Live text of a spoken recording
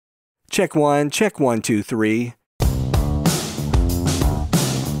Check one, two, three.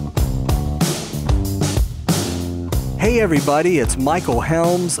 Hey everybody, it's Michael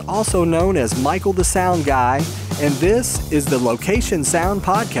Helms, also known as Michael the Sound Guy, and this is the Location Sound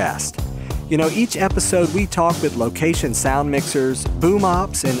Podcast. You know, each episode we talk with location sound mixers, boom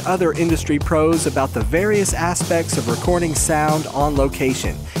ops, and other industry pros about the various aspects of recording sound on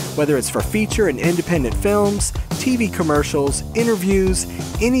location, whether it's for feature and independent films, TV commercials, interviews,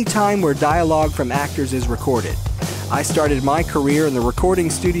 any time where dialogue from actors is recorded. I started my career in the recording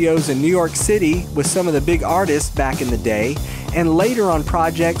studios in New York City with some of the big artists back in the day, and later on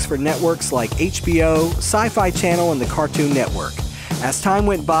projects for networks like HBO, Sci-Fi Channel, and the Cartoon Network. As time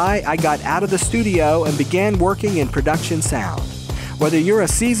went by, I got out of the studio and began working in production sound. Whether you're a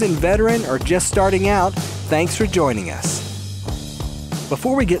seasoned veteran or just starting out, thanks for joining us.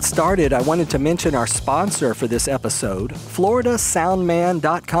 Before we get started, I wanted to mention our sponsor for this episode,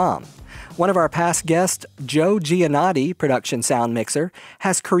 FloridaSoundman.com. One of our past guests, Joe Giannotti, production sound mixer,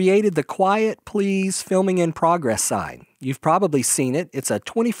 has created the Quiet Please Filming in Progress sign. You've probably seen it. It's a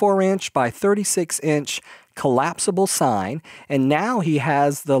 24-inch by 36-inch collapsible sign, and now he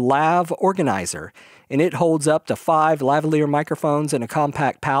has the Lav Organizer, and it holds up to 5 lavalier microphones in a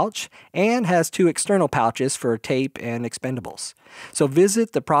compact pouch and has 2 external pouches for tape and expendables. So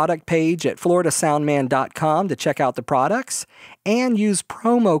visit the product page at floridasoundman.com to check out the products and use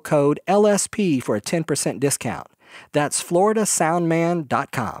promo code LSP for a 10% discount. That's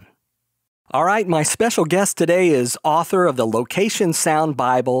floridasoundman.com. All right, my special guest today is author of the Location Sound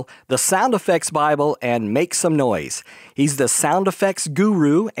Bible, the Sound Effects Bible, and Make Some Noise. He's the sound effects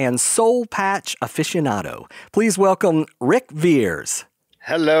guru and soul patch aficionado. Please welcome Ric Viers.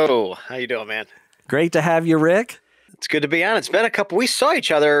 Hello. How you doing, man? Great to have you, Ric. It's good to be on. It's been a couple. We saw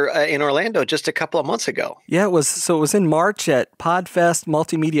each other in Orlando just a couple of months ago. Yeah, it was in March at PodFest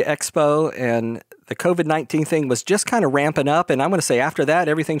Multimedia Expo, and the COVID-19 thing was just kind of ramping up, and I'm going to say after that,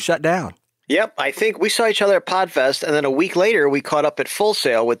 everything shut down. Yep, I think we saw each other at PodFest, and then a week later, we caught up at Full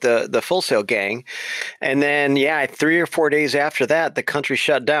Sail with the Full Sail gang. And then, 3 or 4 days after that, the country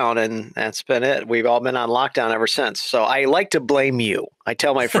shut down, and that's been it. We've all been on lockdown ever since. So I like to blame you. I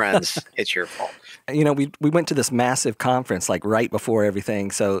tell my friends, it's your fault. You know, we went to this massive conference like right before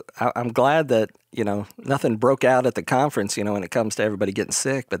everything. So I'm glad that, nothing broke out at the conference, when it comes to everybody getting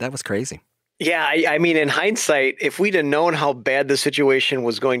sick, but that was crazy. Yeah, I mean, in hindsight, if we'd have known how bad the situation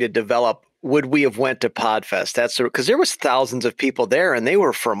was going to develop, would we have went to PodFest? That's because there was thousands of people there, and they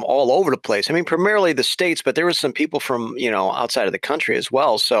were from all over the place. I mean, primarily the States, but there was some people from, outside of the country as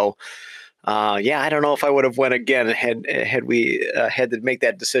well. So, I don't know if I would have went again had we had to make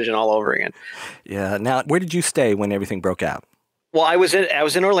that decision all over again. Yeah. Now, where did you stay when everything broke out? Well, I was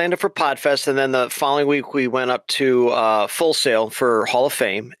in Orlando for PodFest, and then the following week we went up to Full Sail for Hall of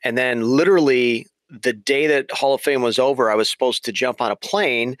Fame, and then literally the day that Hall of Fame was over, I was supposed to jump on a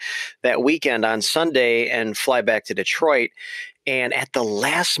plane that weekend on Sunday and fly back to Detroit. And at the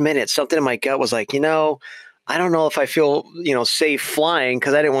last minute, something in my gut was like, I don't know if I feel, safe flying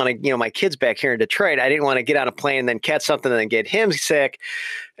because I didn't want to, my kid's back here in Detroit. I didn't want to get on a plane and then catch something and then get him sick,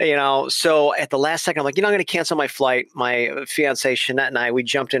 So at the last second, I'm like, I'm going to cancel my flight. My fiance, Shanette, and I, we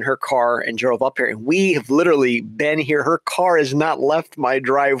jumped in her car and drove up here. And we have literally been here. Her car has not left my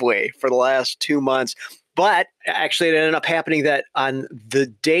driveway for the last 2 months. But actually, it ended up happening that on the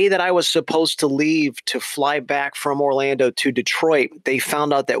day that I was supposed to leave to fly back from Orlando to Detroit, they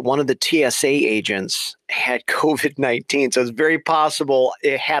found out that one of the TSA agents had COVID-19. So it's very possible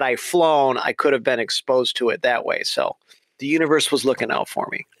had I flown, I could have been exposed to it that way. So the universe was looking out for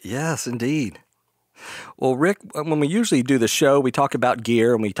me. Yes, indeed. Well, Ric, when we usually do the show, we talk about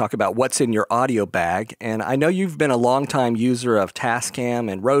gear and we talk about what's in your audio bag. And I know you've been a longtime user of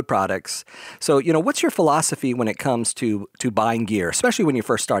Tascam and Rode products. So, what's your philosophy when it comes to buying gear, especially when you're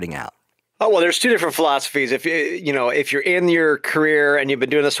first starting out? Oh, well, there's 2 different philosophies. If you're in your career and you've been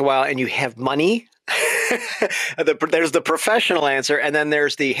doing this a while and you have money, there's the professional answer, and then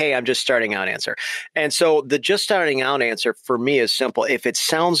there's the, hey, I'm just starting out answer. And so the just starting out answer for me is simple. If it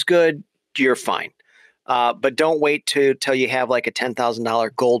sounds good, you're fine. But don't wait till you have like a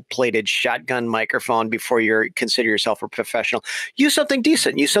 $10,000 gold-plated shotgun microphone before you consider yourself a professional. Use something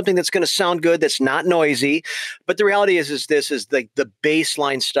decent. Use something that's going to sound good, that's not noisy. But the reality is this is like the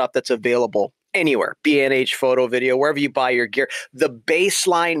baseline stuff that's available anywhere, B&H, photo, video, wherever you buy your gear. The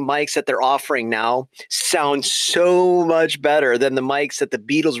baseline mics that they're offering now sound so much better than the mics that the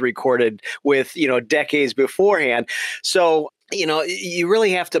Beatles recorded with, decades beforehand. So, you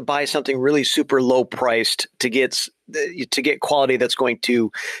really have to buy something really super low priced to get to get quality that's going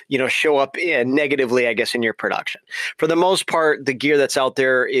to, show up negatively, I guess, in your production. For the most part, the gear that's out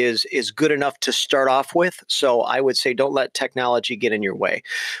there is good enough to start off with. So I would say don't let technology get in your way.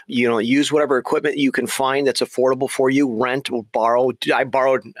 Use whatever equipment you can find that's affordable for you. Rent or borrow. I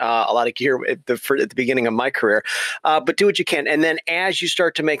borrowed a lot of gear at the beginning of my career, but do what you can. And then as you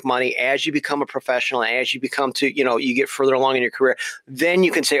start to make money, as you become a professional, as you become you get further along in your career, then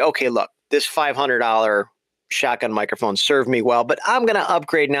you can say, okay, look, this $500 shotgun microphone served me well, but I'm going to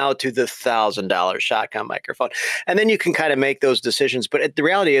upgrade now to the $1,000 shotgun microphone. And then you can kind of make those decisions. But the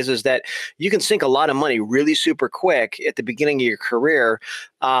reality is that you can sink a lot of money really super quick at the beginning of your career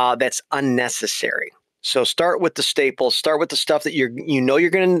that's unnecessary. So start with the staples, start with the stuff that you're going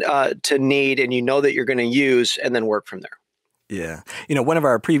to need and that you're going to use, and then work from there. Yeah. One of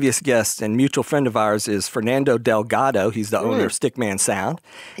our previous guests and mutual friend of ours is Fernando Delgado. He's the owner of Stickman Sound.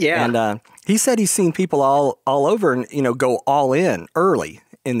 Yeah. And he said he's seen people all over and, go all in early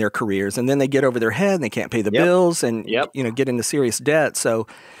in their careers. And then they get over their head and they can't pay the bills and, get into serious debt. So,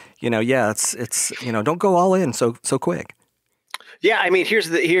 it's don't go all in so quick. Yeah, I mean, here's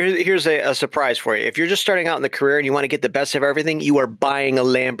a surprise for you. If you're just starting out in the career and you want to get the best of everything, you are buying a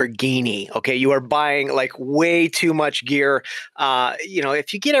Lamborghini. Okay, you are buying like way too much gear.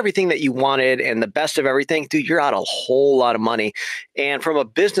 If you get everything that you wanted and the best of everything, dude, you're out a whole lot of money. And from a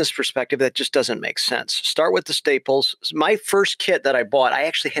business perspective, that just doesn't make sense. Start with the staples. My first kit that I bought, I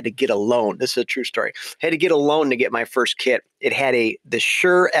actually had to get a loan. This is a true story. I had to get a loan to get my first kit. It had the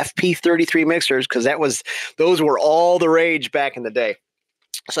Shure FP33 mixers because those were all the rage back in the day.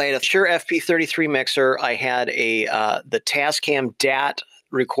 So I had a Shure FP33 mixer. I had the Tascam DAT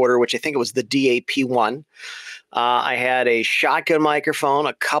recorder, which I think it was the DAP1. I had a shotgun microphone,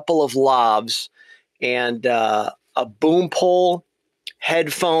 a couple of lavs, and a boom pole,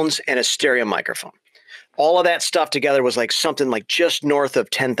 headphones, and a stereo microphone. All of that stuff together was like something like just north of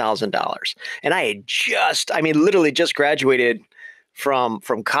 $10,000. And I had literally just graduated from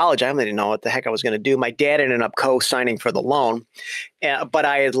college. I didn't know what the heck I was going to do. My dad ended up co-signing for the loan, but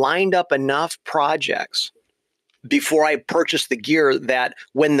I had lined up enough projects before I purchased the gear that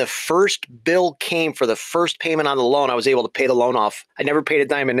when the first bill came for the first payment on the loan, I was able to pay the loan off. I never paid a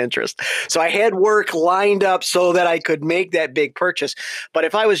dime in interest. So I had work lined up so that I could make that big purchase. But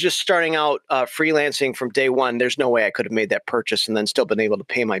if I was just starting out freelancing from day one, there's no way I could have made that purchase and then still been able to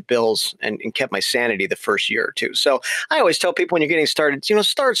pay my bills and kept my sanity the first year or two. So I always tell people when you're getting started,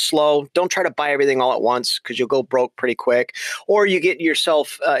 start slow. Don't try to buy everything all at once because you'll go broke pretty quick. Or you get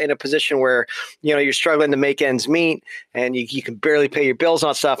yourself in a position where, you're struggling to make ends meet and you can barely pay your bills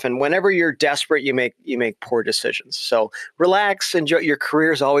on stuff. And whenever you're desperate, you make poor decisions. So relax, enjoy. Your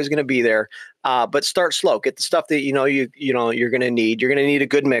career is always going to be there, but start slow. Get the stuff that you're going to need. You're going to need a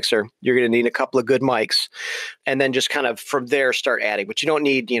good mixer. You're going to need a couple of good mics, and then just kind of from there start adding. But you don't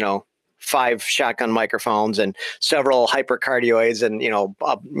need 5 shotgun microphones and several hypercardioids and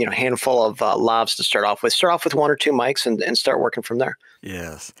a handful of lavs to start off with. Start off with 1 or 2 mics and start working from there.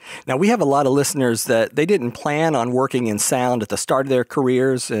 Yes. Now, we have a lot of listeners that they didn't plan on working in sound at the start of their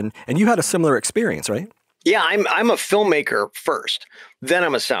careers, and you had a similar experience, right? Yeah, I'm a filmmaker first, then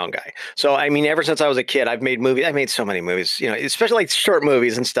I'm a sound guy. So, ever since I was a kid, I've made movies. I made so many movies, especially like short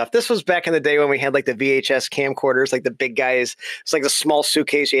movies and stuff. This was back in the day when we had like the VHS camcorders, like the big guys. It's like the small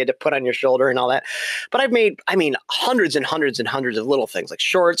suitcase you had to put on your shoulder and all that. But I've made, hundreds and hundreds and hundreds of little things like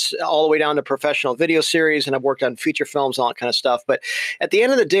shorts all the way down to professional video series. And I've worked on feature films and all that kind of stuff. But at the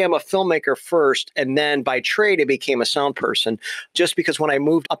end of the day, I'm a filmmaker first. And then by trade, I became a sound person just because when I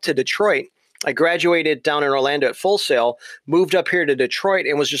moved up to Detroit, I graduated down in Orlando at Full Sail, moved up here to Detroit,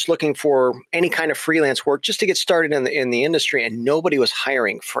 and was just looking for any kind of freelance work just to get started in the industry, and nobody was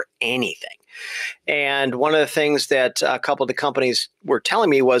hiring for anything. And one of the things that a couple of the companies were telling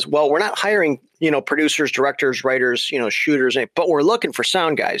me was, well, we're not hiring, producers, directors, writers, shooters, but we're looking for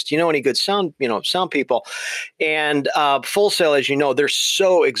sound guys. Do you know any good sound people? And Full Sail, as you know, they're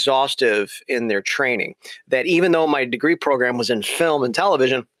so exhaustive in their training that even though my degree program was in film and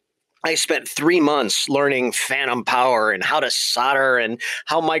television, I spent 3 months learning phantom power and how to solder and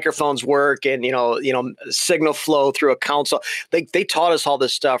how microphones work and, signal flow through a console. They taught us all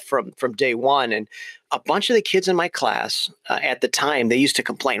this stuff from day one. And a bunch of the kids in my class at the time, they used to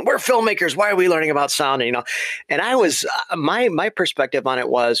complain, we're filmmakers. Why are we learning about sound? And I was, my perspective on it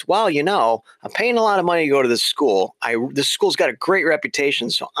was, well, I'm paying a lot of money to go to this school. This school's got a great reputation.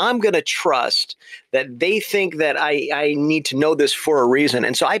 So I'm going to trust that they think that I need to know this for a reason.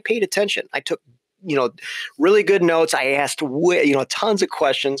 And so I paid attention. I took really good notes. I asked, tons of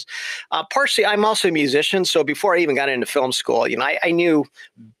questions. Partially, I'm also a musician. So before I even got into film school, I knew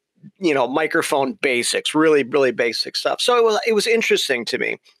microphone basics, really, really basic stuff. So it was interesting to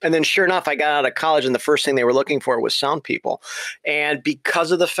me. And then sure enough, I got out of college and the first thing they were looking for was sound people. And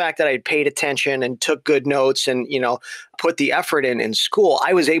because of the fact that I paid attention and took good notes and, put the effort in school,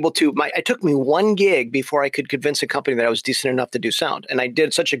 I was able to, it took me one gig before I could convince a company that I was decent enough to do sound. And I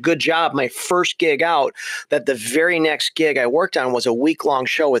did such a good job my first gig out that the very next gig I worked on was a week-long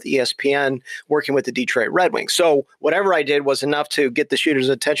show with ESPN working with the Detroit Red Wings. So whatever I did was enough to get the shooter's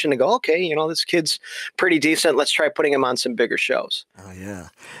attention to go, okay, this kid's pretty decent. Let's try putting him on some bigger shows. Oh, yeah.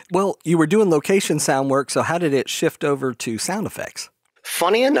 Well, you were doing location sound work, so how did it shift over to sound effects?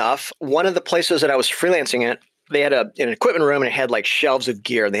 Funny enough, one of the places that I was freelancing at, they had an equipment room and it had like shelves of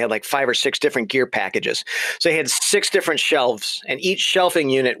gear. They had like 5 or 6 different gear packages. So they had 6 different shelves and each shelving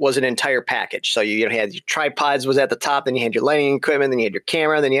unit was an entire package. So you had your tripods was at the top, then you had your lighting equipment, then you had your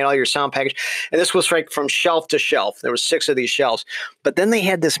camera, then you had all your sound package. And this was like from shelf to shelf. There were 6 of these shelves, but then they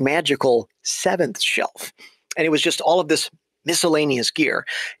had this magical 7th shelf and it was just all of this miscellaneous gear.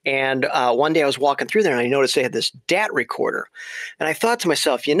 And one day I was walking through there and I noticed they had this DAT recorder. And I thought to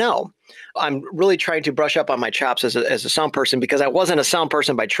myself, I'm really trying to brush up on my chops as a sound person because I wasn't a sound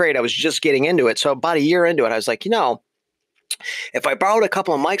person by trade. I was just getting into it. So about a year into it, I was like, if I borrowed a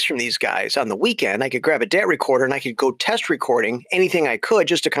couple of mics from these guys on the weekend, I could grab a DAT recorder and I could go test recording anything I could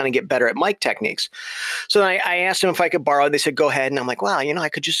just to kind of get better at mic techniques. So then I asked them if I could borrow. They said, go ahead. And I'm like, well, I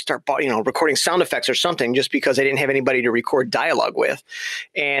could just start, recording sound effects or something just because I didn't have anybody to record dialogue with.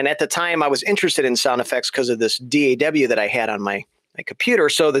 And at the time I was interested in sound effects because of this DAW that I had on my computer.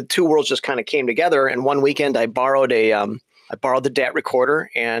 So the two worlds just kind of came together. And one weekend I borrowed the DAT recorder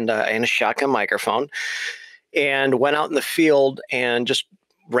and a shotgun microphone and went out in the field and just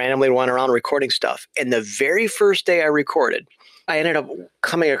randomly went around recording stuff. And the very first day I recorded, I ended up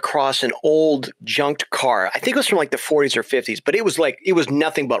coming across an old junked car. I think it was from like the 40s or 50s, but it was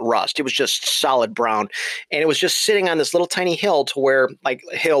nothing but rust. It was just solid brown. And it was just sitting on this little tiny hill to where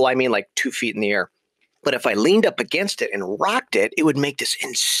I mean like 2 feet in the air. But if I leaned up against it and rocked it, it would make this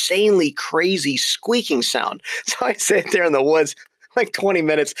insanely crazy squeaking sound. So I sat there in the woods like 20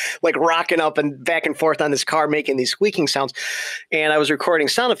 minutes, like rocking up and back and forth on this car, making these squeaking sounds. And I was recording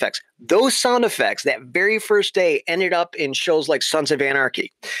sound effects. Those sound effects that very first day ended up in shows like Sons of Anarchy.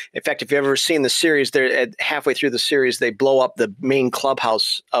 In fact, if you've ever seen the series, they're halfway through the series, they blow up the main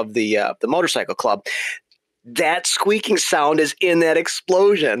clubhouse of the motorcycle club. That squeaking sound is in that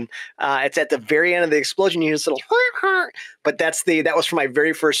explosion. It's at the very end of the explosion. You hear this little, but that was for my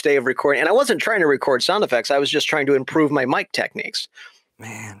very first day of recording. And I wasn't trying to record sound effects. I was just trying to improve my mic techniques.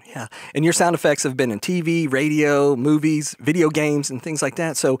 Man, yeah. And your sound effects have been in TV, radio, movies, video games, and things like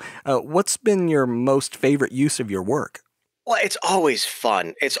that. So what's been your most favorite use of your work? Well, it's always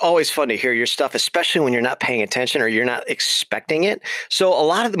fun. It's always fun to hear your stuff, especially when you're not paying attention or you're not expecting it. So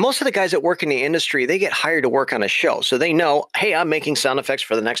most of the guys that work in the industry, they get hired to work on a show. So they know, hey, I'm making sound effects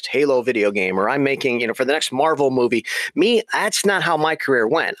for the next Halo video game, or I'm making, for the next Marvel movie. Me, that's not how my career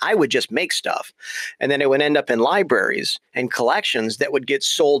went. I would just make stuff. And then it would end up in libraries and collections that would get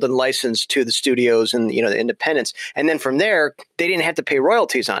sold and licensed to the studios and, the independents. And then from there, they didn't have to pay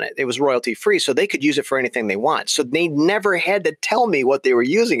royalties on it. It was royalty free. So they could use it for anything they want. So they never had to tell me what they were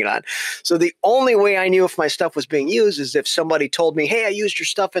using it on. So the only way I knew if my stuff was being used is if somebody told me, hey, I used your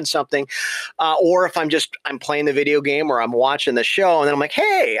stuff in something, or if I'm playing the video game or I'm watching the show and then I'm like,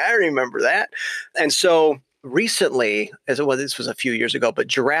 hey, I remember that. And so recently, this was a few years ago, but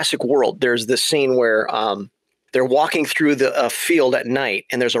Jurassic World, there's this scene where they're walking through the field at night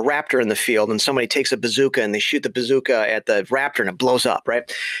and there's a raptor in the field and somebody takes a bazooka and they shoot the bazooka at the raptor and it blows up,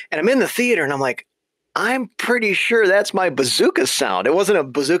 right? And I'm in the theater and I'm like, I'm pretty sure that's my bazooka sound. It wasn't a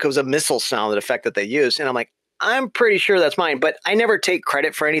bazooka, it was a missile sound, the effect that they used. And I'm like, I'm pretty sure that's mine, but I never take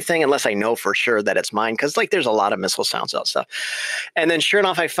credit for anything unless I know for sure that it's mine. Cause there's a lot of missile sounds out stuff. And then sure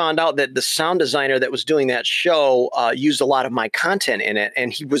enough, I found out that the sound designer that was doing that show used a lot of my content in it.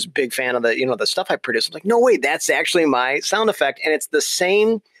 And he was a big fan of the stuff I produced. I'm like, no way, that's actually my sound effect. And it's the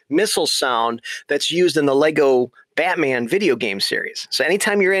same missile sound that's used in the Lego Batman video game series. So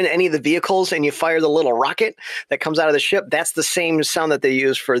anytime you're in any of the vehicles and you fire the little rocket that comes out of the ship, that's the same sound that they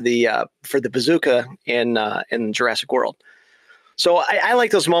use for the bazooka in Jurassic World. So I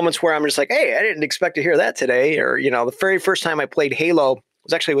like those moments where I'm just like, hey, I didn't expect to hear that today. Or, the very first time I played Halo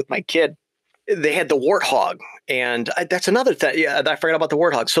was actually with my kid. They had the Warthog. And that's another thing. Yeah, I forgot about the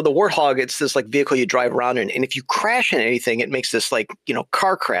Warthog. So the Warthog, it's this like vehicle you drive around in. And if you crash into anything, it makes this like,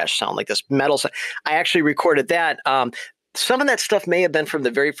 car crash sound, like this metal sound. I actually recorded that. Some of that stuff may have been from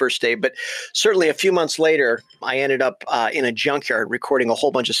the very first day, but certainly a few months later, I ended up in a junkyard recording a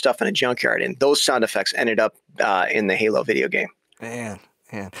whole bunch of stuff in a junkyard. And those sound effects ended up in the Halo video game. Man.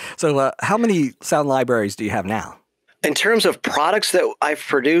 And so how many sound libraries do you have now? In terms of products that I've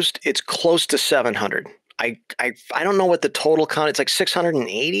produced, it's close to 700. I don't know what the total count. It's like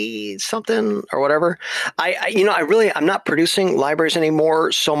 680 something or whatever. I'm not producing libraries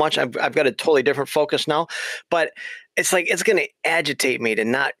anymore so much. I've got a totally different focus now, but it's like, it's going to agitate me to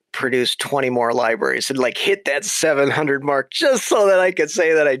not produce 20 more libraries and like hit that 700 mark just so that I could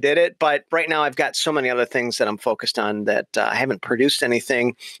say that I did it. But right now I've got so many other things that I'm focused on that I haven't produced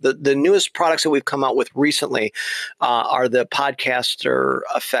anything. The newest products that we've come out with recently are the Podcaster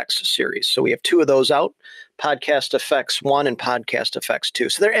Effects series. So we have two of those out. Podcast Effects 1 and Podcast Effects 2.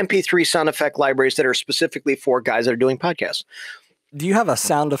 So they're MP3 sound effect libraries that are specifically for guys that are doing podcasts. Do you have a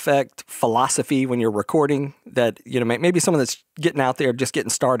sound effect philosophy when you're recording that, maybe someone that's getting out there, just getting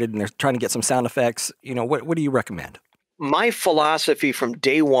started and they're trying to get some sound effects, what do you recommend? My philosophy from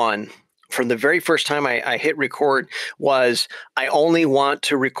day one, from the very first time I hit record, was I only want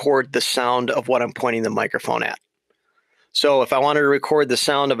to record the sound of what I'm pointing the microphone at. So if I wanted to record the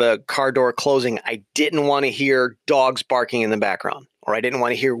sound of a car door closing, I didn't want to hear dogs barking in the background, or I didn't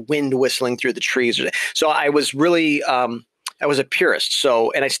want to hear wind whistling through the trees. So I was really, I was a purist.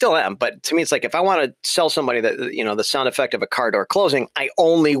 So, and I still am, but to me, it's like, if I want to sell somebody that, the sound effect of a car door closing, I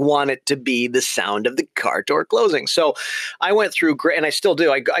only want it to be the sound of the car door closing. So I went through great, and I still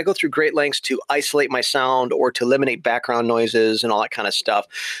do. I go through great lengths to isolate my sound or to eliminate background noises and all that kind of stuff.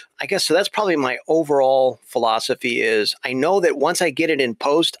 I guess so. That's probably my overall philosophy is I know that once I get it in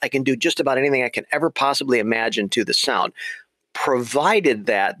post, I can do just about anything I can ever possibly imagine to the sound, provided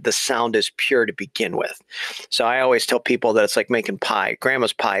that the sound is pure to begin with. So I always tell people that it's like making pie.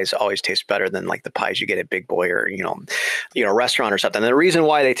 Grandma's pies always taste better than like the pies you get at Big Boy or, restaurant or something. And the reason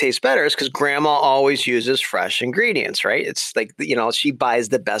why they taste better is because grandma always uses fresh ingredients, right? It's like, she buys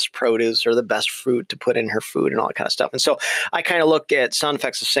the best produce or the best fruit to put in her food and all that kind of stuff. And so I kind of look at sound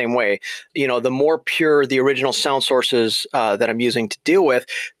effects the same way. The more pure the original sound sources that I'm using to deal with,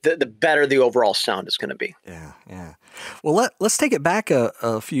 the better the overall sound is going to be. Yeah, yeah. Well, let's take it back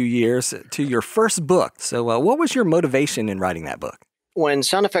a few years to your first book. So what was your motivation in writing that book? When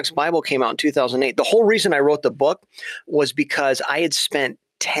Sound Effects Bible came out in 2008, the whole reason I wrote the book was because I had spent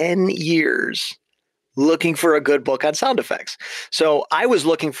 10 years looking for a good book on sound effects. So I was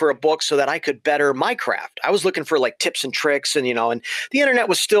looking for a book so that I could better my craft. I was looking for like tips and tricks and, and the internet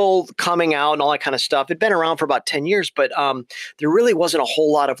was still coming out and all that kind of stuff. It'd been around for about 10 years, but there really wasn't a whole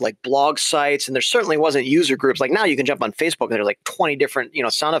lot of like blog sites, and there certainly wasn't user groups. Like now you can jump on Facebook and there's like 20 different,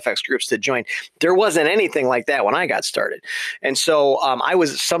 sound effects groups to join. There wasn't anything like that when I got started. And so I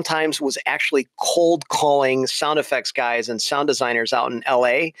was actually cold calling sound effects guys and sound designers out in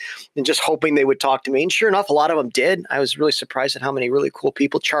LA and just hoping they would talk to me. And sure enough, a lot of them did. I was really surprised at how many really cool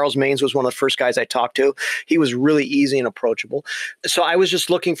people. Charles Maines was one of the first guys I talked to. He was really easy and approachable. So I was just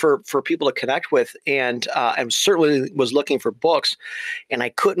looking for people to connect with, and I certainly was looking for books, and I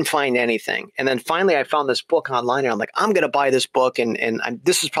couldn't find anything. And then finally I found this book online, and I'm like, I'm going to buy this book, and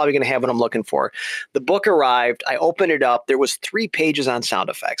this is probably going to have what I'm looking for. The book arrived. I opened it up. There was 3 pages on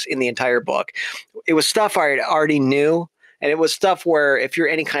sound effects in the entire book. It was stuff I already knew. And it was stuff where if you're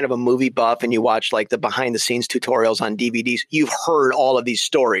any kind of a movie buff and you watch like the behind the scenes tutorials on DVDs, you've heard all of these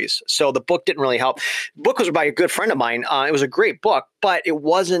stories. So the book didn't really help. The book was by a good friend of mine. It was a great book, but it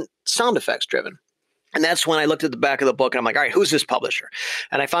wasn't sound effects driven. And that's when I looked at the back of the book and I'm like, all right, who's this publisher?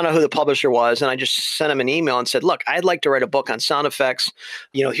 And I found out who the publisher was. And I just sent him an email and said, look, I'd like to write a book on sound effects.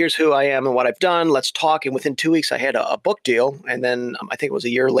 Here's who I am and what I've done. Let's talk. And within 2 weeks, I had a book deal. And then I think it was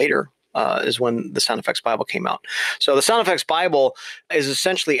a year later, is when the Sound Effects Bible came out. So the Sound Effects Bible is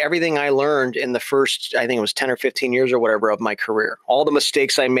essentially everything I learned in the first, I think it was 10 or 15 years or whatever of my career. All the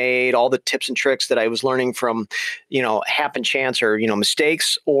mistakes I made, all the tips and tricks that I was learning from, happen chance or,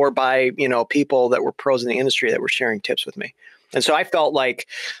 mistakes, or by, people that were pros in the industry that were sharing tips with me. And so I felt like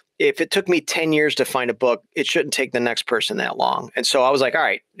if it took me 10 years to find a book, it shouldn't take the next person that long. And so I was like, all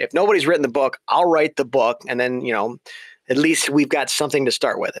right, if nobody's written the book, I'll write the book. And then, at least we've got something to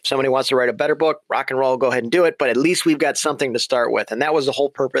start with. If somebody wants to write a better book, rock and roll, go ahead and do it. But at least we've got something to start with. And that was the whole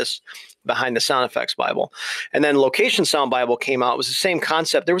purpose behind the Sound Effects Bible. And then Location Sound Bible came out. It was the same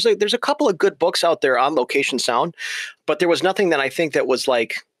concept. There's a couple of good books out there on location sound, but there was nothing that I think that was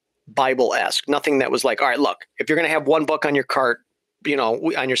like Bible-esque. Nothing that was like, all right, look, if you're going to have one book on your cart,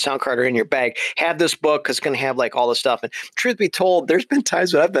 on your sound card or in your bag, have this book because it's going to have like all this stuff. And truth be told, there's been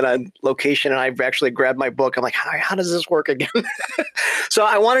times when I've been on location and I've actually grabbed my book. I'm like, how does this work again? So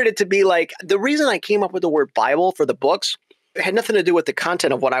I wanted it to be like, the reason I came up with the word Bible for the books, it had nothing to do with the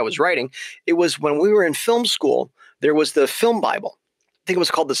content of what I was writing. It was when we were in film school, there was the film Bible. think it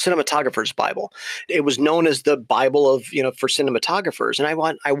was called the Cinematographer's Bible. It was known as the Bible of, for cinematographers. And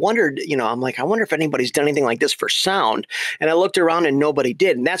I wondered, I'm like, I wonder if anybody's done anything like this for sound. And I looked around and nobody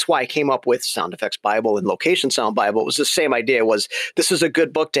did. And that's why I came up with Sound Effects Bible and Location Sound Bible. It was the same idea, was this is a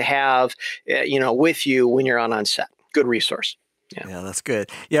good book to have, with you when you're on set. Good resource. Yeah, that's good.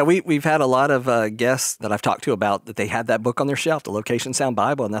 Yeah, we've had a lot of guests that I've talked to about that they had that book on their shelf, the Location Sound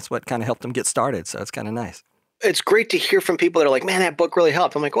Bible, and that's what kind of helped them get started. So it's kind of nice. It's great to hear from people that are like, man, that book really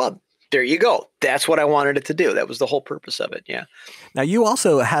helped. I'm like, well, there you go. That's what I wanted it to do. That was the whole purpose of it. Yeah. Now, you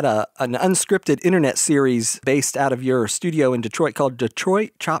also had an unscripted internet series based out of your studio in Detroit called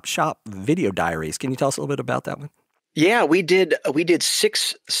Detroit Chop Shop Video Diaries. Can you tell us a little bit about that one? Yeah, we did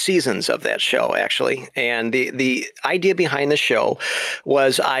 6 seasons of that show, actually. And the idea behind the show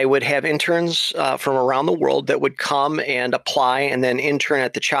was I would have interns from around the world that would come and apply and then intern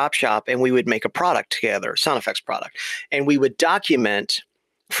at the Chop Shop, and we would make a product together, sound effects product. And we would document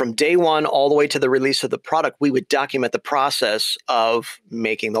from day one all the way to the release of the product. We would document the process of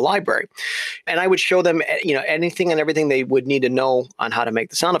making the library. And I would show them, anything and everything they would need to know on how to make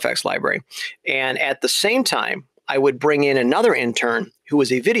the sound effects library. And at the same time, I would bring in another intern who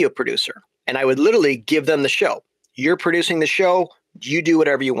was a video producer, and I would literally give them the show. You're producing the show. You do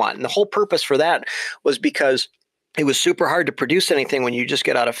whatever you want. And the whole purpose for that was because it was super hard to produce anything when you just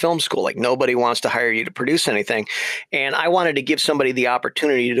get out of film school. Like, nobody wants to hire you to produce anything. And I wanted to give somebody the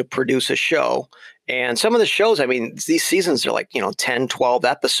opportunity to produce a show. And some of the shows, I mean, these seasons are like, 10, 12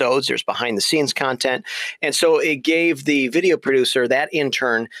 episodes. There's behind the scenes content. And so it gave the video producer, that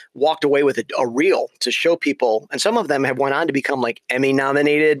intern, walked away with a reel to show people. And some of them have went on to become like Emmy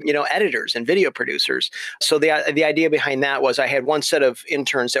nominated, editors and video producers. So the idea behind that was I had one set of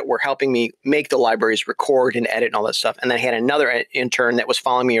interns that were helping me make the libraries, record and edit and all that stuff. And then I had another intern that was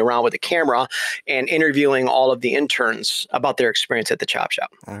following me around with a camera and interviewing all of the interns about their experience at the Chop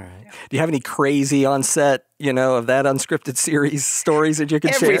Shop. All right. Do you have any crazy on set, of that unscripted series stories that you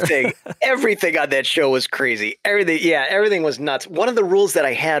can share? Everything on that show was crazy. Everything was nuts. One of the rules that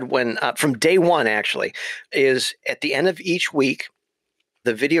I had when from day one, actually, is at the end of each week,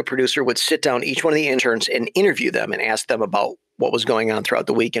 the video producer would sit down each one of the interns and interview them and ask them about what was going on throughout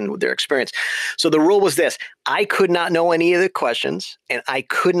the week and their experience. So the rule was this: I could not know any of the questions, and I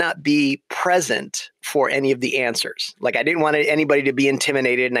could not be present for any of the answers. Like, I didn't want anybody to be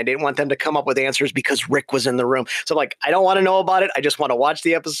intimidated, and I didn't want them to come up with answers because Rick was in the room. So I'm like, I don't want to know about it. I just want to watch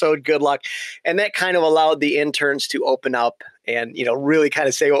the episode. Good luck. And that kind of allowed the interns to open up and, really kind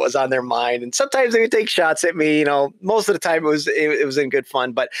of say what was on their mind. And sometimes they would take shots at me. Most of the time it was in good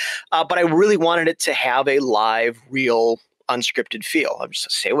fun, but I really wanted it to have a live, real, unscripted feel. I'm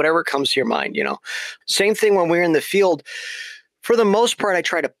just say whatever comes to your mind, Same thing when we're in the field. For the most part, I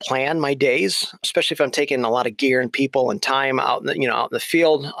try to plan my days, especially if I'm taking a lot of gear and people and time out in the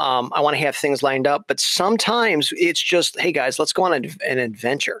field. I want to have things lined up, but sometimes it's just, hey guys, let's go on an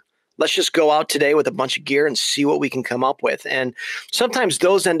adventure. Let's just go out today with a bunch of gear and see what we can come up with. And sometimes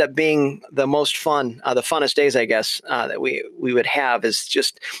those end up being the most fun, the funnest days, I guess, that we would have, is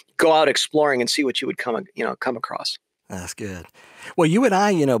just go out exploring and see what you would come across. That's good. Well, you and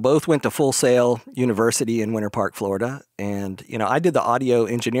I, both went to Full Sail University in Winter Park, Florida. And, I did the audio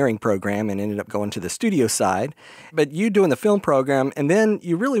engineering program and ended up going to the studio side. But you doing the film program, and then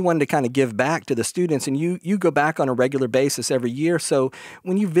you really wanted to kind of give back to the students, and you go back on a regular basis every year. So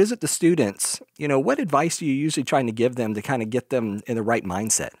when you visit the students, what advice are you usually trying to give them to kind of get them in the right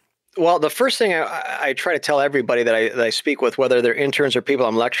mindset? Well, the first thing I try to tell everybody that I speak with, whether they're interns or people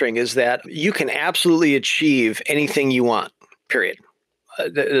I'm lecturing, is that you can absolutely achieve anything you want, period.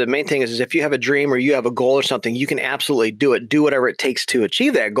 The main thing is if you have a dream or you have a goal or something, you can absolutely do it. Do whatever it takes to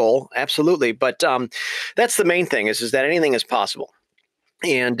achieve that goal. Absolutely. But that's the main thing is that anything is possible.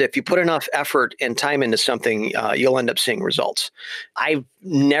 And if you put enough effort and time into something, you'll end up seeing results. I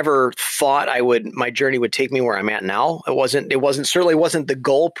never thought my journey would take me where I'm at now. It certainly wasn't the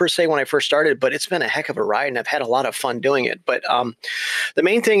goal per se when I first started, but it's been a heck of a ride and I've had a lot of fun doing it. But the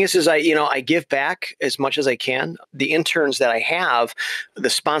main thing is I give back as much as I can. The interns that I have, the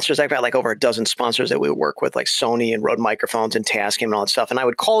sponsors, I've got like over a dozen sponsors that we work with, like Sony and Rode Microphones and Tascam and all that stuff. And I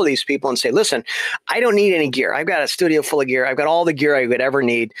would call these people and say, listen, I don't need any gear. I've got a studio full of gear. I've got all the gear I could ever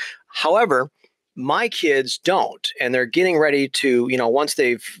need. However, my kids don't, and they're getting ready to, once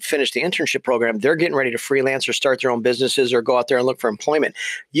they've finished the internship program, they're getting ready to freelance or start their own businesses or go out there and look for employment.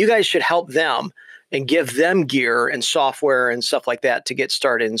 You guys should help them and give them gear and software and stuff like that to get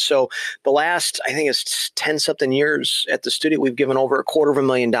started. And so the last, I think it's 10 something years at the studio, we've given over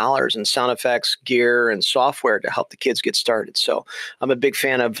 $250,000 in sound effects, gear, and software to help the kids get started. So I'm a big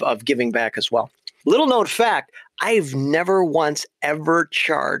fan of giving back as well. Little known fact, I've never once ever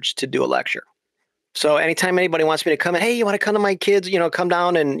charged to do a lecture. So anytime anybody wants me to come in, hey, you want to come to my kids, come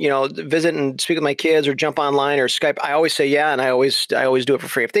down and, visit and speak with my kids or jump online or Skype, I always say yeah, and I always do it for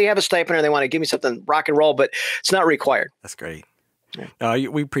free. If they have a stipend or they want to give me something, rock and roll, but it's not required. That's great. Yeah.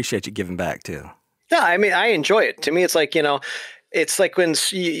 We appreciate you giving back too. Yeah, I mean, I enjoy it. To me, it's like, it's like when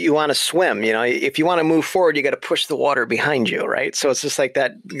you want to swim, if you want to move forward, you got to push the water behind you, right? So it's just like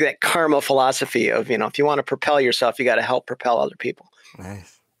that karma philosophy of, if you want to propel yourself, you got to help propel other people.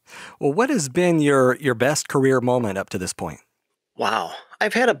 Nice. Well, what has been your best career moment up to this point? Wow.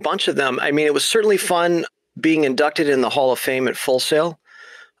 I've had a bunch of them. I mean, it was certainly fun being inducted in the Hall of Fame at Full Sail,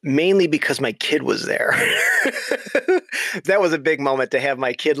 mainly because my kid was there. That was a big moment to have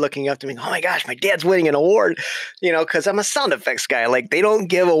my kid looking up to me. Oh my gosh, my dad's winning an award, because I'm a sound effects guy. Like, they don't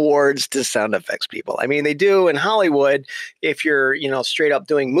give awards to sound effects people. I mean, they do in Hollywood. If you're, straight up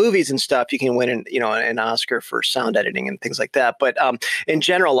doing movies and stuff, you can win an Oscar for sound editing and things like that. But in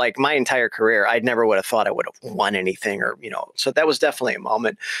general, like my entire career, I never would have thought I would have won anything or, so that was definitely a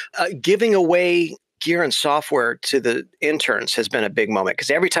moment. Giving away gear and software to the interns has been a big moment,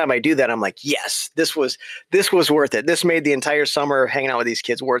 because every time I do that, I'm like, yes, this was worth it. This made the entire summer hanging out with these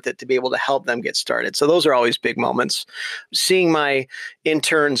kids worth it to be able to help them get started. So those are always big moments. Seeing my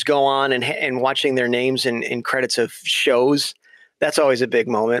interns go on and watching their names in credits of shows, that's always a big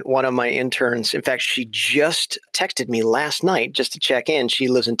moment. One of my interns, in fact, she just texted me last night just to check in. She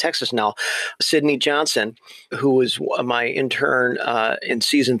lives in Texas now. Sydney Johnson, who was my intern in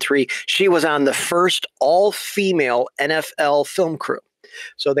season 3, she was on the first all-female NFL film crew.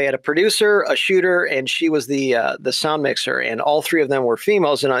 So they had a producer, a shooter, and she was the sound mixer, and all 3 of them were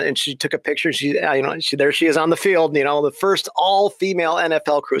females. And she took a picture. There she is on the field. The first all-female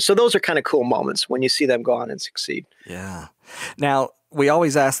NFL crew. So those are kind of cool moments when you see them go on and succeed. Yeah. Now, we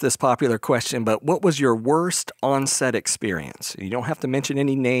always ask this popular question, but what was your worst on-set experience? You don't have to mention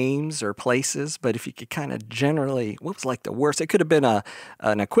any names or places, but if you could kind of generally, what was like the worst? It could have been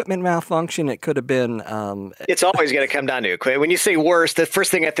an equipment malfunction. It could have been... It's always going to come down to equipment. When you say worst, the first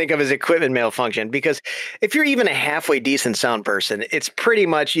thing I think of is equipment malfunction, because if you're even a halfway decent sound person, it's pretty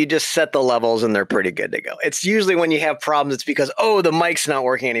much you just set the levels and they're pretty good to go. It's usually when you have problems, it's because, the mic's not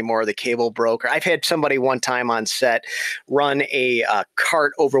working anymore, the cable broke. Or I've had somebody one time on set run a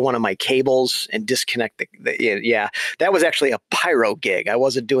cart over one of my cables and disconnect that was actually a pyro gig. I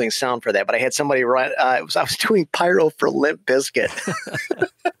wasn't doing sound for that, but I had somebody run. I was doing pyro for Limp Bizkit.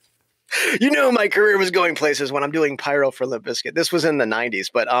 My career was going places when I'm doing pyro for Limp Bizkit. This was in the 90s,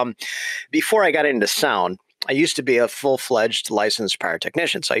 but before I got into sound, I used to be a full-fledged licensed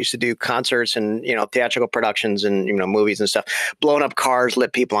pyrotechnician. So I used to do concerts and, theatrical productions and, movies and stuff, blowing up cars,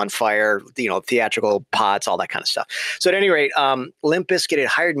 lit people on fire, theatrical pots, all that kind of stuff. So at any rate, Limp Bizkit had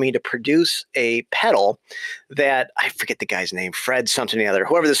hired me to produce a pedal that, I forget the guy's name, Fred something or the other,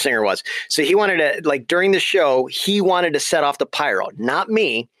 whoever the singer was. So he wanted to, during the show, he wanted to set off the pyro, not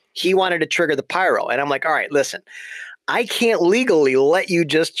me. He wanted to trigger the pyro. And I'm like, all right, listen, I can't legally let you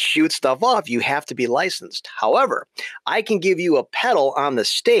just shoot stuff off. You have to be licensed. However, I can give you a pedal on the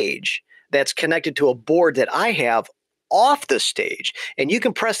stage that's connected to a board that I have off the stage, and you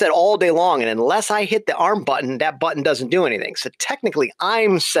can press that all day long. And unless I hit the arm button, that button doesn't do anything. So technically,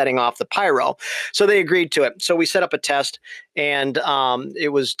 I'm setting off the pyro. So they agreed to it. So we set up a test, and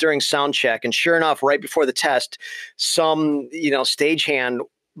it was during sound check. And sure enough, right before the test, some stagehand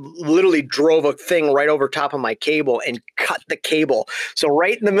literally drove a thing right over top of my cable and cut the cable. So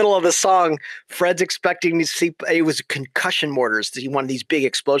right in the middle of the song, Fred's expecting to see, it was concussion mortars. He wanted these big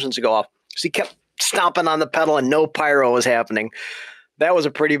explosions to go off. So he kept stomping on the pedal and no pyro was happening. That was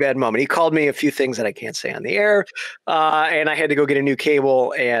a pretty bad moment. He called me a few things that I can't say on the air, and I had to go get a new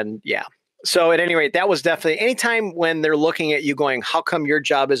cable, and yeah. So at any rate, that was definitely, anytime when they're looking at you going, how come your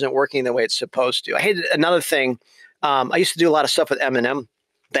job isn't working the way it's supposed to? I had another thing. I used to do a lot of stuff with Eminem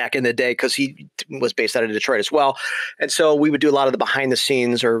back in the day, because he was based out of Detroit as well. And so we would do a lot of the behind the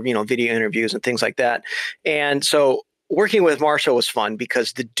scenes or, video interviews and things like that. And so working with Marshall was fun,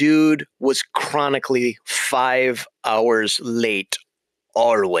 because the dude was chronically 5 hours late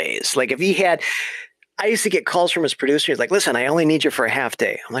always. Like, if he had, I used to get calls from his producer. He's like, listen, I only need you for a half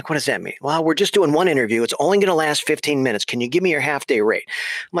day. I'm like, what does that mean? Well, we're just doing one interview. It's only going to last 15 minutes. Can you give me your half day rate?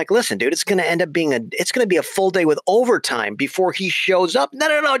 I'm like, listen, dude, it's going to end up being it's going to be a full day with overtime before he shows up.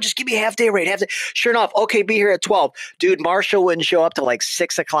 No. Just give me a half day rate. Sure enough. Okay. Be here at 12. Dude, Marshall wouldn't show up till like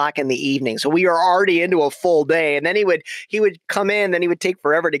 6 o'clock in the evening. So we are already into a full day. And then he would come in, then he would take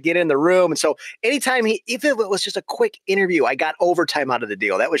forever to get in the room. And so anytime if it was just a quick interview, I got overtime out of the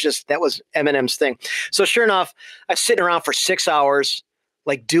deal. That was Eminem's thing. So sure enough, I was sitting around for 6 hours,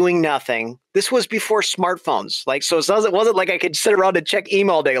 like doing nothing. This was before smartphones. Like, so it wasn't like I could sit around and check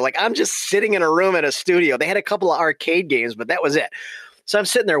email all day. Like, I'm just sitting in a room in a studio. They had a couple of arcade games, but that was it. So I'm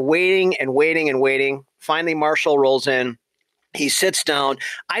sitting there waiting and waiting and waiting. Finally, Marshall rolls in. He sits down.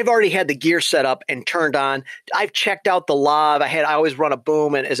 I've already had the gear set up and turned on. I've checked out the lav. I always run a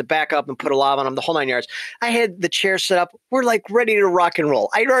boom and as a backup and put a lav on them, the whole 9 yards. I had the chair set up. We're like ready to rock and roll.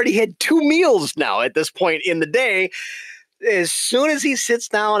 I'd already had 2 meals now at this point in the day. As soon as he sits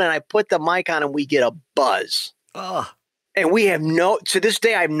down and I put the mic on him, we get a buzz. Ugh. And to this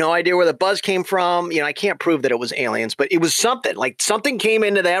day, I have no idea where the buzz came from. I can't prove that it was aliens, but it was something. Like something came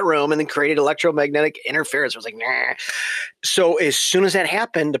into that room and then created electromagnetic interference. I was like, nah. So as soon as that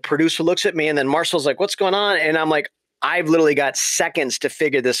happened, the producer looks at me and then Marshall's like, what's going on? And I'm like, I've literally got seconds to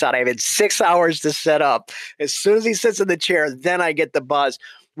figure this out. I've had 6 hours to set up. As soon as he sits in the chair, then I get the buzz.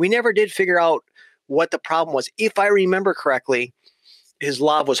 We never did figure out what the problem was. If I remember correctly, his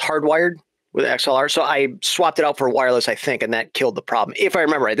lav was hardwired with XLR. So I swapped it out for wireless, I think, and that killed the problem. If I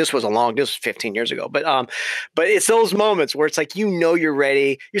remember right, this was 15 years ago. But it's those moments where it's like, you're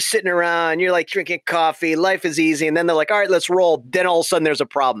ready. You're sitting around, you're like drinking coffee, life is easy. And then they're like, all right, let's roll. Then all of a sudden there's a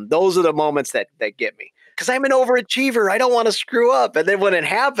problem. Those are the moments that get me. Because I'm an overachiever. I don't want to screw up. And then when it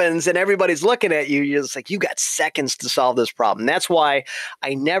happens and everybody's looking at you, you're just like, you got seconds to solve this problem. That's why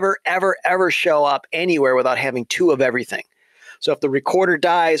I never, ever, ever show up anywhere without having 2 of everything. So if the recorder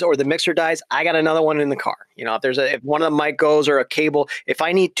dies or the mixer dies, I got another one in the car. If one of the mic goes or a cable, if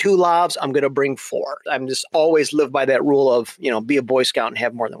I need 2 lavs, I'm going to bring 4. I'm just always live by that rule of, be a Boy Scout and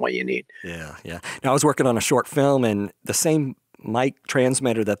have more than what you need. Yeah. Now I was working on a short film and the same mic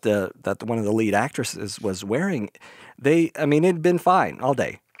transmitter that one of the lead actresses was wearing, it had been fine all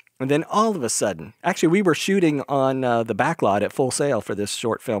day. And then all of a sudden, actually, we were shooting on the back lot at Full Sail for this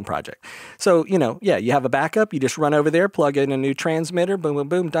short film project. So, you have a backup. You just run over there, plug in a new transmitter, boom, boom,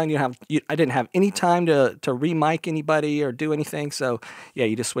 boom, done. I didn't have any time to re-mic anybody or do anything. So,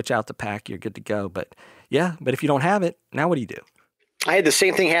 you just switch out the pack. You're good to go. But if you don't have it, now what do you do? I had the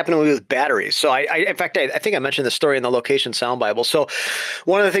same thing happen with batteries. So in fact, I think I mentioned the story in the Location Sound Bible. So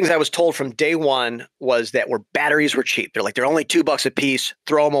one of the things I was told from day one was that batteries were cheap. They're only $2 a piece,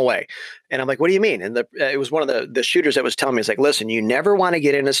 throw them away. And I'm like, what do you mean? And it was one of the shooters that was telling me, it's like, listen, you never want to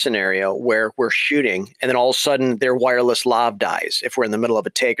get in a scenario where we're shooting and then all of a sudden their wireless lav dies. If we're in the middle of a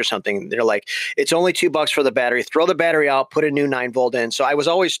take or something, they're like, it's only $2 for the battery, throw the battery out, put a new 9-volt in. So I was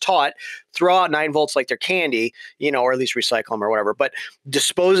always taught, throw out 9 volts like they're candy, or at least recycle them or whatever, but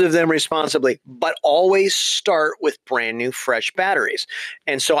dispose of them responsibly, but always start with brand new, fresh batteries.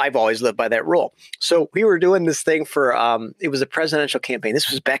 And so I've always lived by that rule. So we were doing this thing for, it was a presidential campaign. This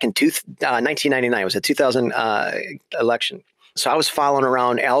was back in 1999. It was a 2000 election. So I was following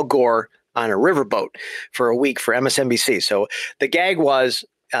around Al Gore on a riverboat for a week for MSNBC. So the gag was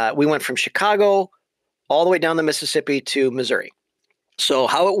we went from Chicago all the way down the Mississippi to Missouri. So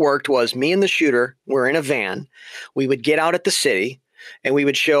how it worked was me and the shooter were in a van. We would get out at the city and we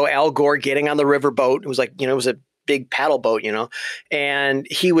would show Al Gore getting on the riverboat. It was like, it was a big paddle boat, and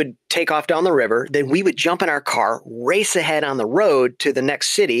he would take off down the river. Then we would jump in our car, race ahead on the road to the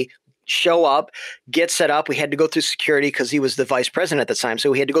next city, show up, get set up. We had to go through security because he was the vice president at the time.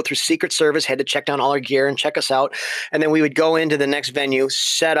 So we had to go through Secret Service, had to check down all our gear and check us out. And then we would go into the next venue,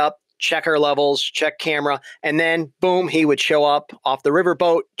 set up, check our levels, check camera, and then boom, he would show up off the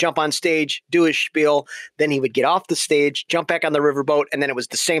riverboat, jump on stage, do his spiel. Then he would get off the stage, jump back on the riverboat, and then it was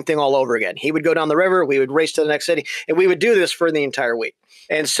the same thing all over again. He would go down the river, we would race to the next city, and we would do this for the entire week.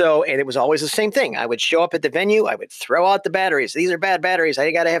 And it was always the same thing. I would show up at the venue, I would throw out the batteries. These are bad batteries. I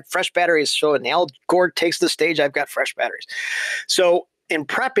got to have fresh batteries. So when Al Gore takes the stage, I've got fresh batteries. So in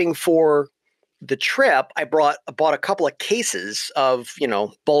prepping for the trip, I bought a couple of cases of,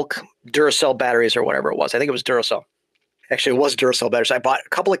 bulk Duracell batteries or whatever it was. I think it was Duracell. Actually, it was Duracell batteries. I bought a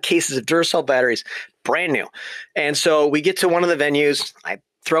couple of cases of Duracell batteries, brand new. And so we get to one of the venues. I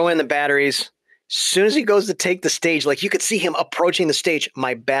throw in the batteries. As soon as he goes to take the stage, like you could see him approaching the stage,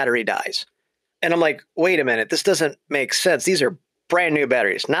 my battery dies. And I'm like, wait a minute, this doesn't make sense. These are brand new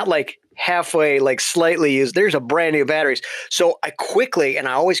batteries, not like halfway, like slightly used. There's a brand new batteries. So I quickly, and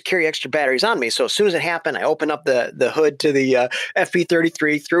I always carry extra batteries on me. So as soon as it happened, I opened up the hood to the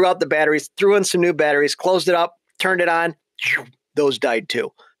FP33, threw out the batteries, threw in some new batteries, closed it up, turned it on. Those died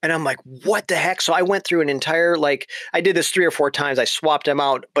too. And I'm like, what the heck? So I went through an entire, I did this 3 or 4 times. I swapped them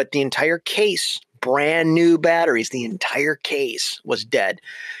out, but the entire case, brand new batteries, the entire case was dead.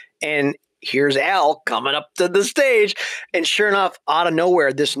 And here's Al coming up to the stage. And sure enough, out of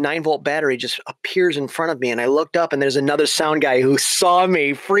nowhere, this 9-volt battery just appears in front of me. And I looked up and there's another sound guy who saw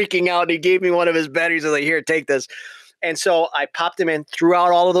me freaking out. And he gave me one of his batteries. I was like, here, take this. And so I popped them in, threw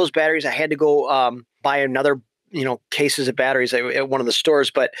out all of those batteries. I had to go buy another cases of batteries at one of the stores.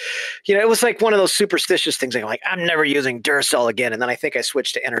 But, it was like one of those superstitious things. I'm never using Duracell again. And then I think I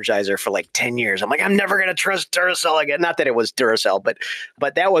switched to Energizer for like 10 years. I'm like, I'm never going to trust Duracell again. Not that it was Duracell,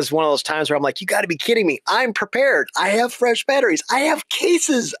 but that was one of those times where I'm like, you got to be kidding me. I'm prepared. I have fresh batteries. I have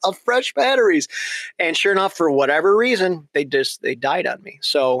cases of fresh batteries. And sure enough, for whatever reason, they died on me.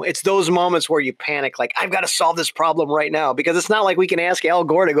 So it's those moments where you panic, like, I've got to solve this problem right now, because it's not like we can ask Al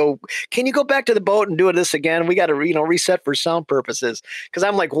Gore to go, can you go back to the boat and do this again? We got to reset for sound purposes, because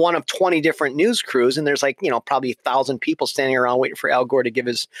I'm like one of 20 different news crews, and there's like probably 1,000 people standing around waiting for Al Gore to give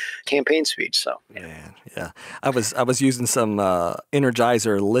his campaign speech. So yeah, I was using some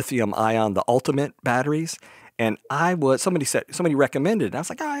Energizer lithium ion, the ultimate batteries, and somebody recommended it, and I was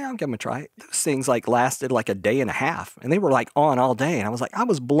like, oh, yeah, I'll give them a try. Those things like lasted like a day and a half, and they were like on all day, and I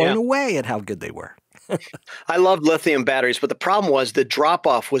was blown away at how good they were. I loved lithium batteries, but the problem was the drop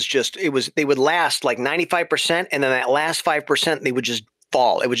off was they would last like 95%. And then that last 5%, they would just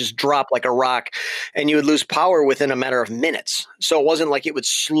fall. It would just drop like a rock, and you would lose power within a matter of minutes. So it wasn't like it would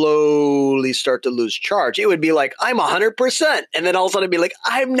slowly start to lose charge. It would be like, I'm 100%. And then all of a sudden it'd be like,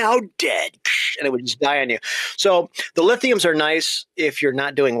 I'm now dead. And it would just die on you. So the lithiums are nice if you're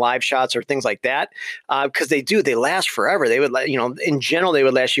not doing live shots or things like that, because they last forever. They would, in general, they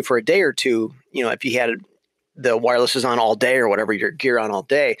would last you for a day or two, if you had the wireless is on all day or whatever, your gear on all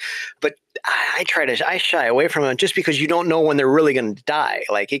day. But I shy away from it just because you don't know when they're really going to die.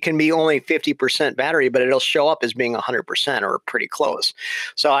 Like, it can be only 50% battery, but it'll show up as being 100% or pretty close.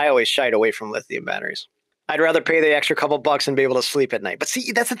 So I always shied away from lithium batteries. I'd rather pay the extra couple bucks and be able to sleep at night. But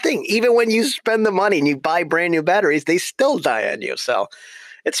see, that's the thing. Even when you spend the money and you buy brand new batteries, they still die on you. So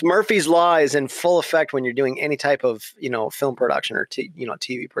it's Murphy's Law is in full effect when you're doing any type of, film production or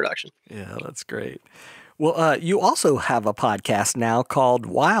TV production. Yeah, that's great. Well, you also have a podcast now called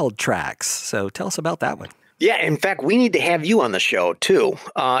Wild Tracks. So tell us about that one. Yeah, in fact, we need to have you on the show too.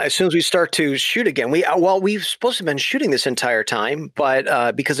 As soon as we start to shoot again, we've supposed to have been shooting this entire time,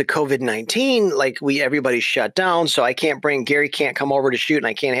 but because of COVID-19, everybody's shut down. So Gary can't come over to shoot, and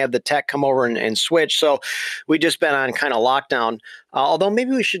I can't have the tech come over and switch. So we just been on kind of lockdown. Although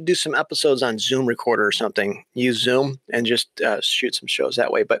maybe we should do some episodes on Zoom recorder or something, use Zoom and just shoot some shows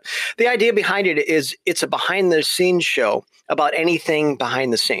that way. But the idea behind it is it's a behind the scenes show about anything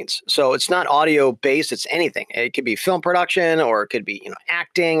behind the scenes. So it's not audio based, it's anything. It could be film production, or it could be,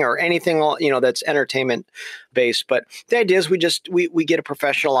 acting, or anything, that's entertainment based. But the idea is we get a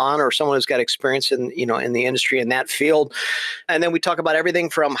professional on, or someone who's got experience in, in the industry in that field. And then we talk about everything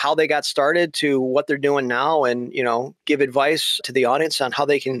from how they got started to what they're doing now, and, give advice to the audience on how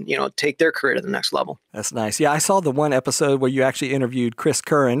they can, take their career to the next level. That's nice. Yeah, I saw the one episode where you actually interviewed Chris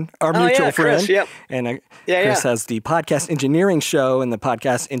Curran, our mutual friend. Chris, yep. And Chris has the podcast engineering show and the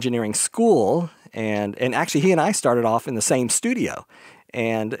podcast engineering school. And actually, he and I started off in the same studio.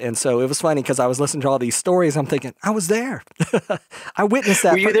 And so it was funny because I was listening to all these stories. I'm thinking, I was there. I witnessed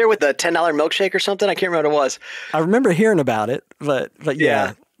that. Were you there with the $10 milkshake or something? I can't remember what it was. I remember hearing about it, but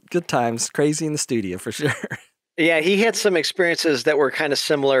yeah, good times. Crazy in the studio for sure. Yeah, he had some experiences that were kind of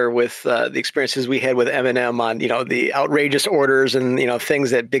similar with the experiences we had with Eminem on, the outrageous orders and,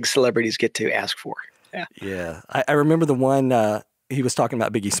 things that big celebrities get to ask for. Yeah. Yeah. I remember the one he was talking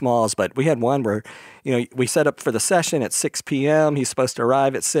about Biggie Smalls, but we had one where, we set up for the session at 6 p.m. He's supposed to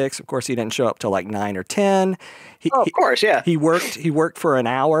arrive at 6. Of course, he didn't show up till like 9 or 10. Of course, yeah. He worked for an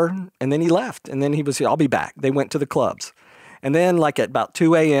hour, and then he left. And then he was, I'll be back. They went to the clubs. And then like at about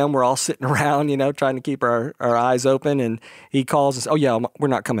 2 a.m., we're all sitting around, trying to keep our eyes open. And he calls us, oh, yeah, we're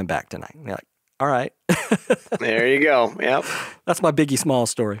not coming back tonight. And you're like, all right. There you go. Yep. That's my Biggie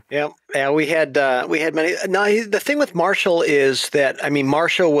Smalls story. Yep. Yeah, we had many. No, the thing with Marshall is that,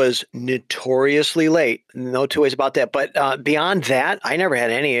 Marshall was notoriously late. No two ways about that. But beyond that, I never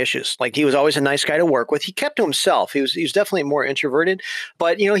had any issues. Like, he was always a nice guy to work with. He kept to himself. He was definitely more introverted,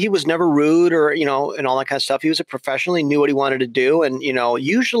 but, he was never rude or, and all that kind of stuff. He was a professional. He knew what he wanted to do. And,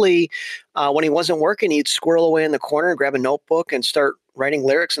 usually when he wasn't working, he'd squirrel away in the corner and grab a notebook and start writing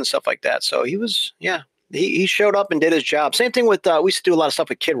lyrics and stuff like that. So he was, he showed up and did his job. Same thing with, we used to do a lot of stuff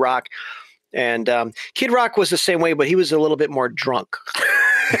with Kid Rock, and Kid Rock was the same way, but he was a little bit more drunk.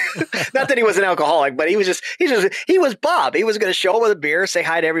 Not that he was an alcoholic, but he was Bob. He was going to show up with a beer, say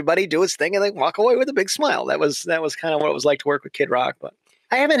hi to everybody, do his thing, and then walk away with a big smile. That was kind of what it was like to work with Kid Rock. But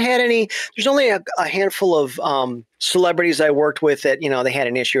I haven't had any. There's only a handful of celebrities I worked with that, they had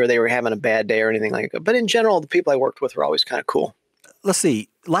an issue or they were having a bad day or anything like that. But in general, the people I worked with were always kind of cool. Let's see.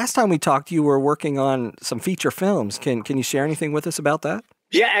 Last time we talked, you were working on some feature films. Can you share anything with us about that?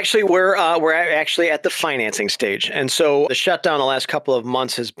 Yeah, actually, we're actually at the financing stage, and so the shutdown the last couple of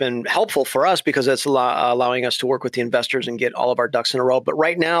months has been helpful for us because it's allowing us to work with the investors and get all of our ducks in a row. But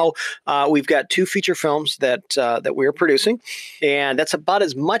right now, we've got two feature films that we're producing, and that's about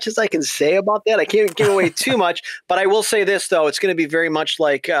as much as I can say about that. I can't give away too much, but I will say this though: it's going to be very much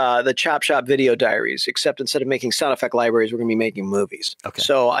like the Chop Shop Video Diaries, except instead of making sound effect libraries, we're going to be making movies. Okay.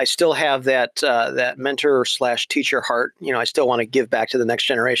 So I still have that mentor slash teacher heart. I still want to give back to the next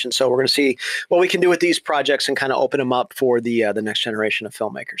generation. So we're going to see what we can do with these projects and kind of open them up for the next generation of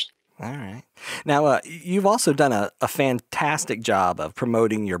filmmakers. All right. Now, you've also done a fantastic job of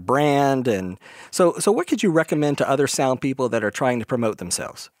promoting your brand. And so what could you recommend to other sound people that are trying to promote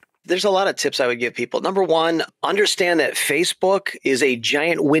themselves? There's a lot of tips I would give people. Number one, understand that Facebook is a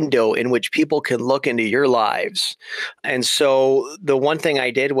giant window in which people can look into your lives. And so the one thing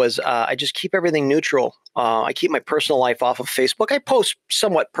I did was I just keep everything neutral. I keep my personal life off of Facebook. I post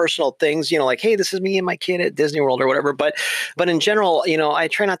somewhat personal things, like, hey, this is me and my kid at Disney World or whatever. But in general, I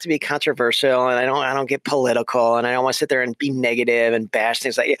try not to be controversial, and I don't get political, and I don't want to sit there and be negative and bash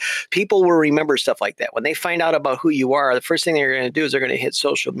things like that. People will remember stuff like that. When they find out about who you are, the first thing they're going to do is they're going to hit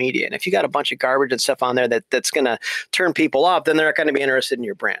social media. And if you got a bunch of garbage and stuff on there that's going to turn people off, then they're not going to be interested in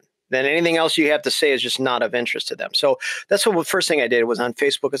your brand. Then anything else you have to say is just not of interest to them. So that's what the first thing I did was on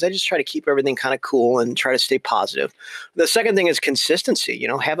Facebook, is I just try to keep everything kind of cool and try to stay positive. The second thing is consistency.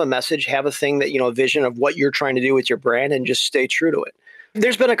 Have a message, have a thing that, a vision of what you're trying to do with your brand, and just stay true to it.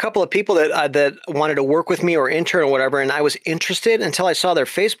 There's been a couple of people that wanted to work with me or intern or whatever, and I was interested until I saw their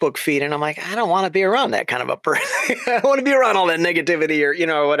Facebook feed, and I'm like, I don't want to be around that kind of a person. I don't want to be around all that negativity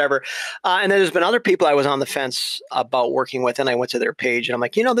or whatever. And then there's been other people I was on the fence about working with, and I went to their page, and I'm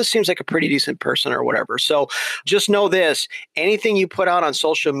like, this seems like a pretty decent person or whatever. So just know this: anything you put out on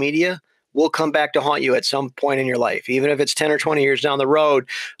social media will come back to haunt you at some point in your life, even if it's 10 or 20 years down the road.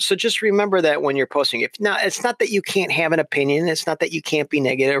 So just remember that when you're posting. Now, it's not that you can't have an opinion. It's not that you can't be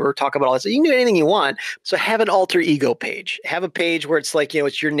negative or talk about all this. You can do anything you want. So have an alter ego page. Have a page where it's like,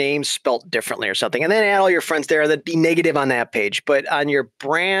 it's your name spelt differently or something. And then add all your friends there that be negative on that page. But on your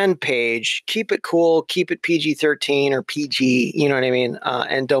brand page, keep it cool, keep it PG-13 or PG, you know what I mean?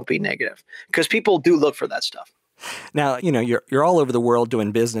 And don't be negative, because people do look for that stuff. Now, you're all over the world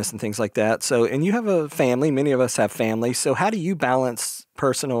doing business and things like that. So, and you have a family. Many of us have families. So how do you balance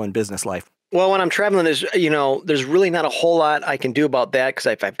personal and business life? Well, when I'm traveling, there's really not a whole lot I can do about that, because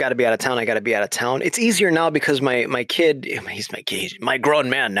if I've got to be out of town, I got to be out of town. It's easier now because my kid, he's my grown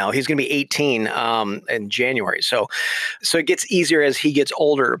man now. He's going to be 18 in January. So it gets easier as he gets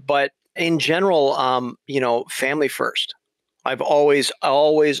older. But in general, family first. I've always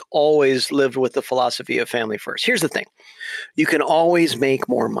lived with the philosophy of family first. Here's the thing. You can always make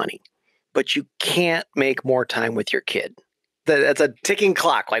more money, but you can't make more time with your kid. That's a ticking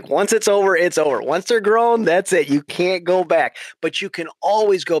clock. Like, once it's over, it's over. Once they're grown, that's it. You can't go back, but you can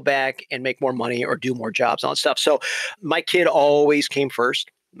always go back and make more money or do more jobs and all that stuff. So my kid always came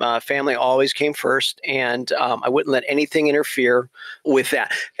first. Family always came first, and I wouldn't let anything interfere with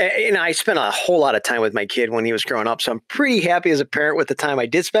that. And I spent a whole lot of time with my kid when he was growing up, so I'm pretty happy as a parent with the time I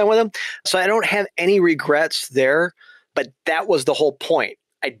did spend with him. So I don't have any regrets there, but that was the whole point.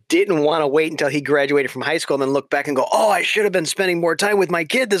 I didn't want to wait until he graduated from high school and then look back and go, oh, I should have been spending more time with my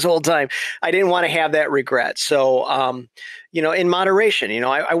kid this whole time. I didn't want to have that regret. So, in moderation,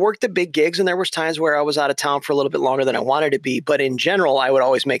 I worked the big gigs, and there was times where I was out of town for a little bit longer than I wanted to be. But in general, I would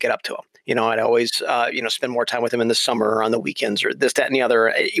always make it up to him. I'd always, spend more time with him in the summer or on the weekends or this, that, and the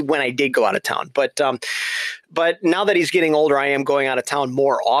other when I did go out of town. But now that he's getting older, I am going out of town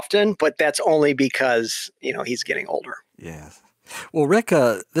more often, but that's only because, he's getting older. Yes. Well, Ric,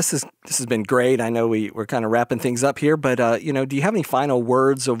 this has been great. I know we're kind of wrapping things up here, but do you have any final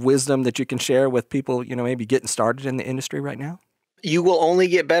words of wisdom that you can share with people, maybe getting started in the industry right now? You will only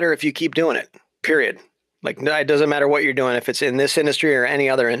get better if you keep doing it, period. Like, it doesn't matter what you're doing, if it's in this industry or any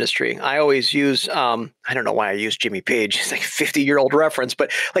other industry. I always use, I don't know why I use Jimmy Page. It's like a 50-year-old reference,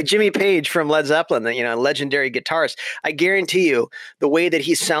 but like Jimmy Page from Led Zeppelin, the legendary guitarist. I guarantee you the way that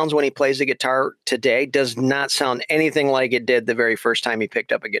he sounds when he plays the guitar today does not sound anything like it did the very first time he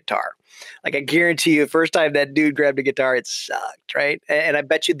picked up a guitar. Like, I guarantee you the first time that dude grabbed a guitar, it sucked, right? And I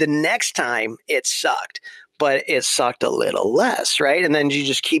bet you the next time it sucked, but it sucked a little less, right? And then you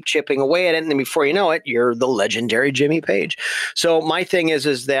just keep chipping away at it, and then before you know it, you're the legendary Jimmy Page. So my thing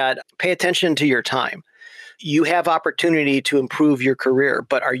is that pay attention to your time. you have opportunity to improve your career,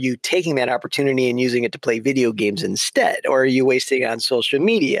 but are you taking that opportunity and using it to play video games instead? Or are you wasting it on social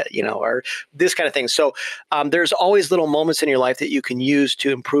media, or this kind of thing? So there's always little moments in your life that you can use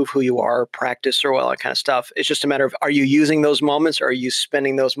to improve who you are, practice, or all that kind of stuff. It's just a matter of, are you using those moments, or are you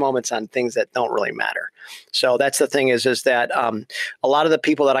spending those moments on things that don't really matter? So that's the thing is that a lot of the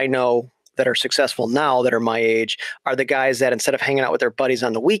people that I know that are successful now that are my age are the guys that instead of hanging out with their buddies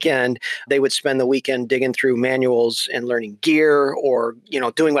on the weekend, they would spend the weekend digging through manuals and learning gear or,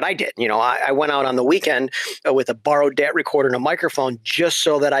 doing what I did. I went out on the weekend with a borrowed DAT recorder and a microphone just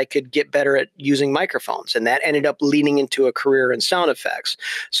so that I could get better at using microphones. And that ended up leading into a career in sound effects.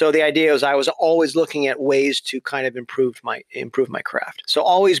 So the idea was I was always looking at ways to kind of improve my craft. So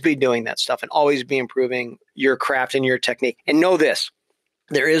always be doing that stuff and always be improving your craft and your technique. And know this.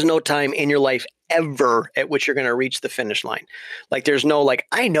 There is no time in your life ever at which you're going to reach the finish line. Like there's no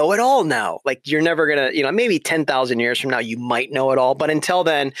I know it all now. Like you're never going to, maybe 10,000 years from now, you might know it all. But until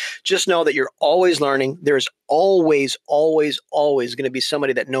then, just know that you're always learning. There's always, always, always going to be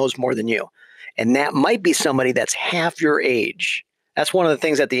somebody that knows more than you. And that might be somebody that's half your age. That's one of the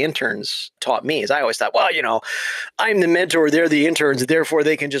things that the interns taught me is I always thought, well, I'm the mentor, they're the interns, therefore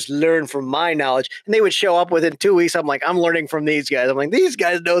they can just learn from my knowledge. And they would show up within 2 weeks. I'm like, I'm learning from these guys. I'm like, these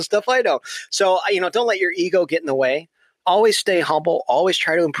guys know stuff I know. So, don't let your ego get in the way. Always stay humble, always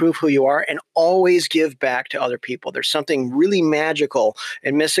try to improve who you are, and always give back to other people. There's something really magical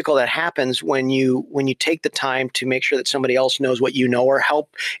and mystical that happens when you take the time to make sure that somebody else knows what you know or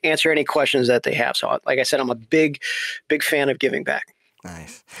help answer any questions that they have. So like I said, I'm a big, big fan of giving back.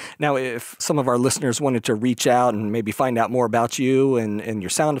 Nice. Now, if some of our listeners wanted to reach out and maybe find out more about you and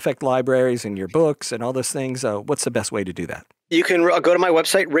your sound effect libraries and your books and all those things, what's the best way to do that? You can go to my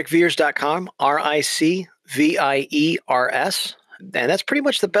website, ricviers.com, RICVIERS. And that's pretty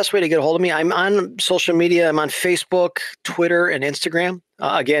much the best way to get a hold of me. I'm on social media. I'm on Facebook, Twitter, and Instagram.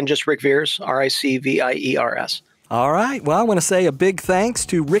 Again, just Ric Viers, RICVIERS. All right. Well, I want to say a big thanks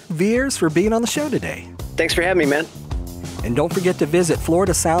to Ric Viers for being on the show today. Thanks for having me, man. And don't forget to visit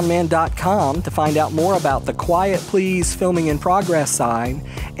floridasoundman.com to find out more about the Quiet Please Filming in Progress sign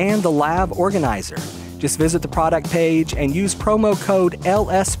and the Lav Organizer. Just visit the product page and use promo code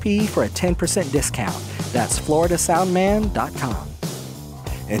LSP for a 10% discount. That's floridasoundman.com.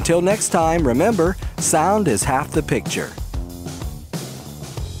 Until next time, remember, sound is half the picture.